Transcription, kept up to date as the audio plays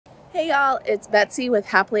Hey y'all, it's Betsy with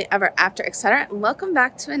Happily Ever After, etc. and welcome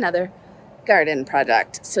back to another garden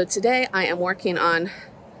project. So today I am working on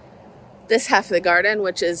this half of the garden,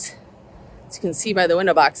 which is, as you can see by the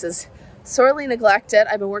window boxes, sorely neglected.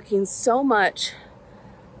 I've been working so much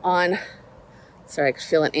on, sorry, I could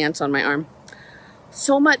feel an ant on my arm.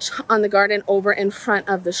 So much on the garden over in front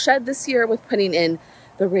of the shed this year with putting in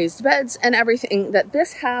the raised beds and everything, that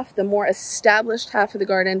this half, the more established half of the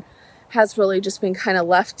garden, has really just been kind of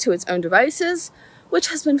left to its own devices, which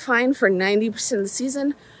has been fine for 90% of the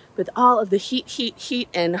season. With all of the heat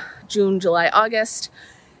in June, July, August,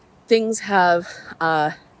 things have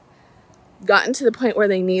gotten to the point where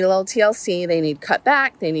they need a little TLC, they need cut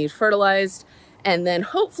back, they need fertilized, and then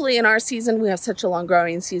hopefully in our season, we have such a long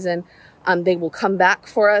growing season, they will come back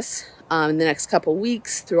for us in the next couple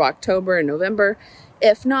weeks through October and November.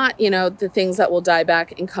 If not, you know, the things that will die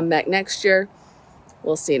back and come back next year,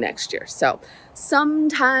 we'll see next year. So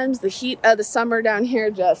sometimes the heat of the summer down here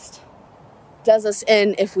just does us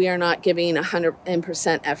in if we are not giving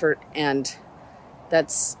 100% effort, and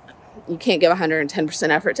that's, you can't give 110%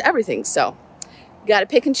 effort to everything. So you got to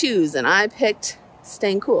pick and choose, and I picked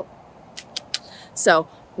staying cool. So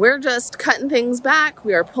we're just cutting things back.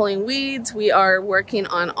 We are pulling weeds. We are working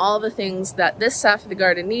on all the things that this half of the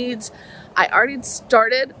garden needs. I already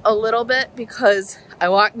started a little bit because I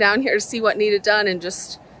walked down here to see what needed done and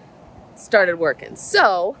just started working.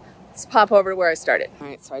 So let's pop over to where I started. All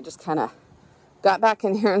right, so I just kind of got back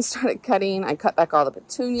in here and started cutting. I cut back all the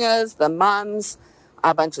petunias, the mums,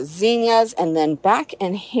 a bunch of zinnias, and then back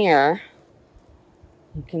in here,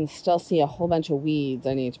 you can still see a whole bunch of weeds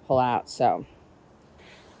I need to pull out. So,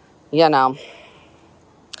 you know,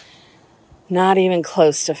 not even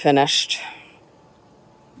close to finished.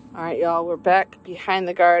 All right, y'all, we're back behind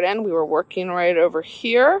the garden. We were working right over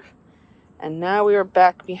here, and now we are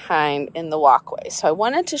back behind in the walkway. So I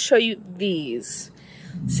wanted to show you these.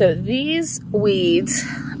 So these weeds,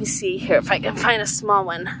 let me see here if I can find a small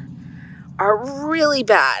one, are really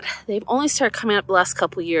bad. They've only started coming up the last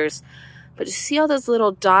couple years, but you see all those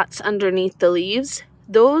little dots underneath the leaves?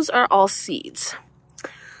 Those are all seeds.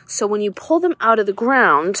 So when you pull them out of the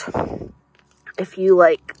ground, if you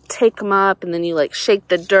like take them up and then you like shake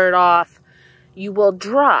the dirt off, you will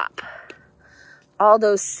drop all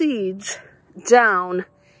those seeds down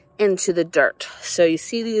into the dirt. So you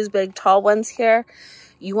see these big tall ones here?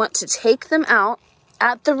 You want to take them out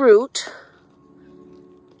at the root,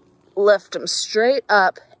 lift them straight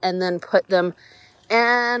up, and then put them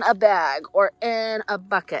in a bag or in a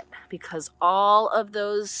bucket, because all of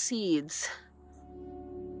those seeds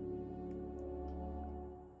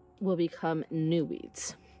will become new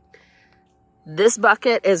weeds. This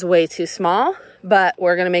bucket is way too small, but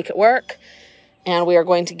we're going to make it work, and we are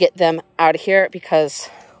going to get them out of here because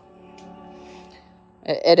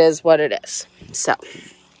it is what it is. So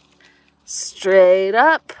straight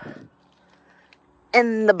up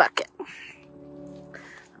in the bucket.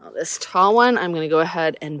 Now, this tall one, I'm going to go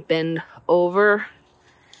ahead and bend over.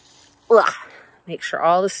 Ugh. Make sure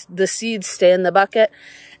all the seeds stay in the bucket,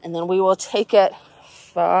 and then we will take it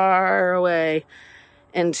far away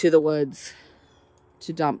into the woods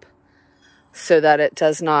to dump so that it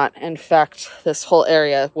does not infect this whole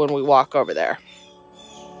area when we walk over there.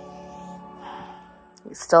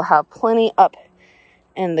 We still have plenty up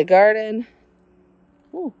in the garden.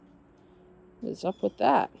 Ooh, what is up with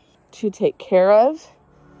that? To take care of.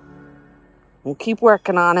 We'll keep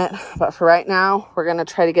working on it, but for right now, we're gonna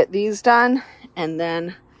try to get these done. And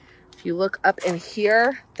then if you look up in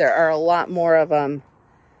here, there are a lot more of them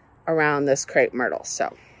around this crepe myrtle.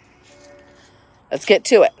 So let's get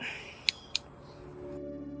to it.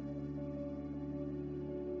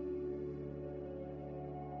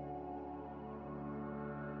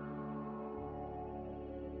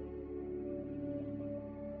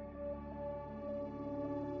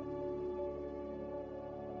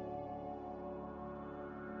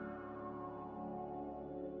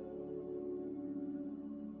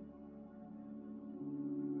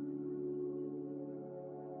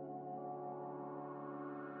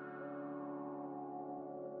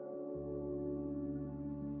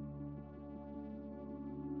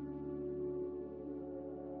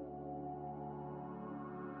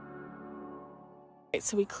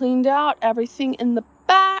 So we cleaned out everything in the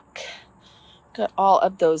back, got all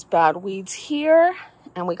of those bad weeds here,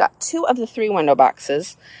 and we got 2 of the 3 window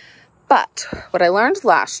boxes. But what I learned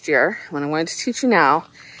last year, what I'm going to teach you now,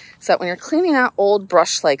 is that when you're cleaning out old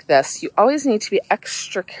brush like this, you always need to be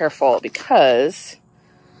extra careful, because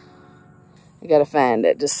I gotta find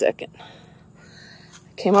it just a second.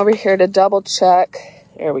 I came over here to double check.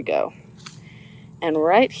 There we go. And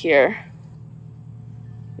right here,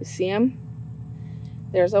 You see him?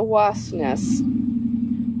 There's a wasp nest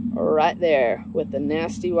right there with a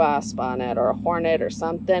nasty wasp on it, or a hornet or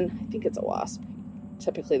something. I think it's a wasp.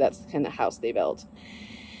 Typically that's the kind of house they build.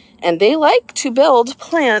 And they like to build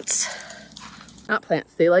plants, not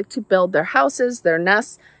plants, they like to build their houses, their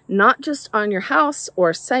nests, not just on your house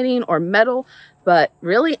or siding or metal, but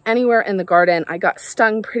really anywhere in the garden. I got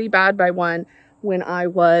stung pretty bad by one when I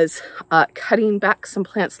was cutting back some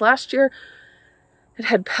plants last year. It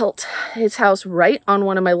had built his house right on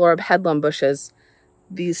one of my Lorb headland bushes,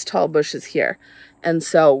 these tall bushes here. And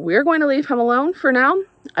so we're going to leave him alone for now.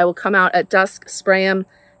 I will come out at dusk, spray him,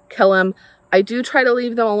 kill him. I do try to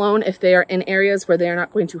leave them alone if they are in areas where they are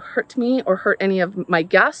not going to hurt me or hurt any of my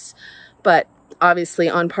guests. But obviously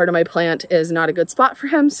on part of my plant is not a good spot for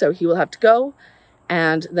him, so he will have to go,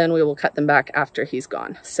 and then we will cut them back after he's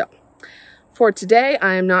gone. So for today,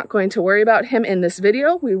 I am not going to worry about him in this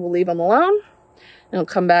video. We will leave him alone, and I'll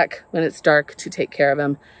come back when it's dark to take care of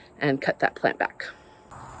him and cut that plant back.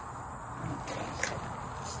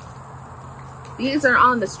 These are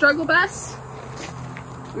on the struggle bus.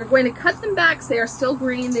 We're going to cut them back so they are still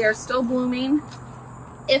green, they are still blooming.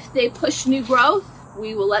 If they push new growth,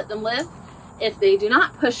 we will let them live. If they do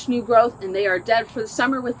not push new growth and they are dead for the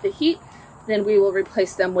summer with the heat, then we will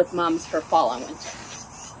replace them with mums for fall and winter.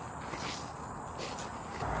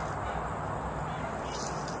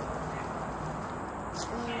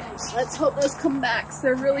 Let's hope those come back, 'cause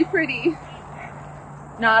they're really pretty.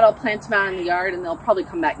 Not, I'll plant them out in the yard and they'll probably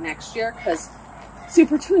come back next year, because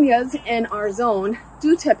supertunias in our zone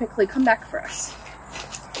do typically come back for us.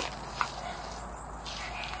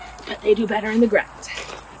 But they do better in the ground.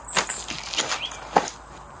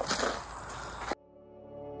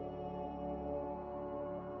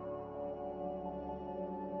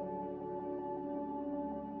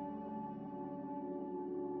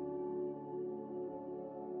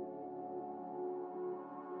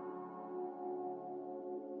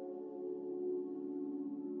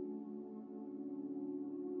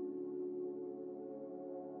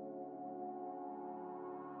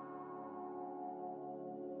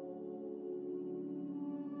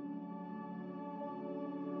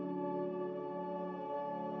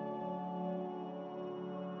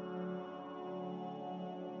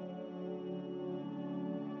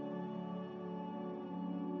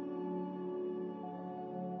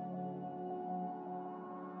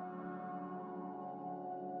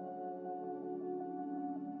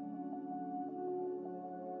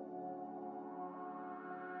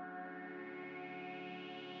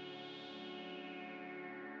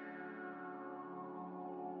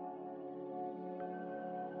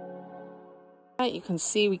 You can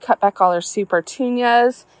see we cut back all our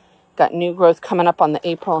supertunias. Got new growth coming up on the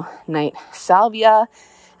April night salvia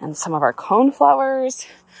and some of our coneflowers.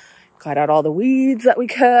 Got out all the weeds that we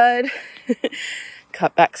could.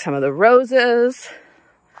 Cut back some of the roses.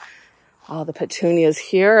 All the petunias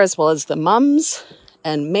here, as well as the mums.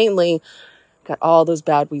 And mainly got all those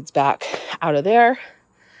bad weeds back out of there.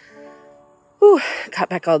 Ooh, cut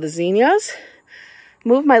back all the zinnias.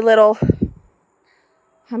 Move my little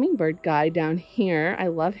hummingbird guy down here. I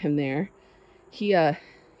love him there. He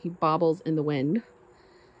bobbles in the wind.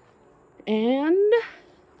 And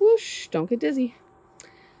whoosh, don't get dizzy.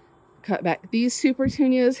 Cut back these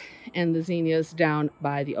supertunias and the zinnias down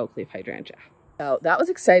by the oak leaf hydrangea. So that was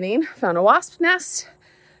exciting. Found a wasp nest,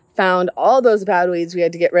 found all those bad weeds we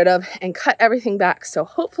had to get rid of, and cut everything back. So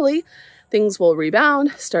hopefully things will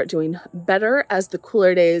rebound, start doing better as the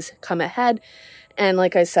cooler days come ahead. And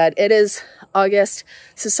like I said, it is August.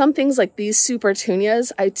 So some things like these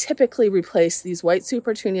supertunias, I typically replace these white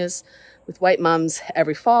supertunias with white mums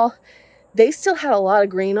every fall. They still had a lot of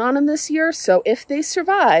green on them this year. So if they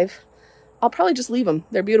survive, I'll probably just leave them.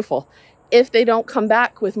 They're beautiful. If they don't come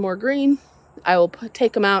back with more green, I will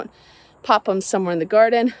take them out, pop them somewhere in the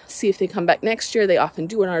garden, see if they come back next year. They often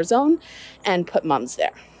do in our zone, and put mums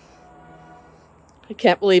there. I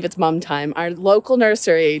can't believe it's mum time. Our local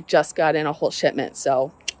nursery just got in a whole shipment,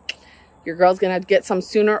 so your girl's gonna get some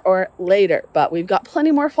sooner or later. But we've got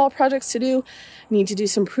plenty more fall projects to do. I need to do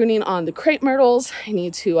some pruning on the crepe myrtles. I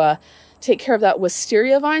need to take care of that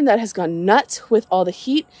wisteria vine that has gone nuts with all the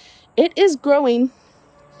heat. It is growing,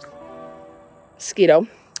 mosquito,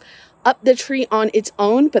 up the tree on its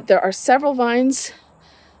own, but there are several vines.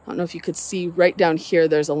 I don't know if you could see right down here,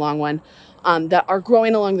 there's a long one. That are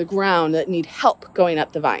growing along the ground that need help going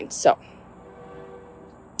up the vine. So,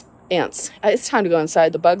 ants, it's time to go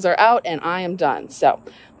inside. The bugs are out and I am done. So,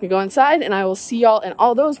 we go inside and I will see y'all in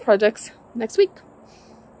all those projects next week.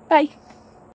 Bye.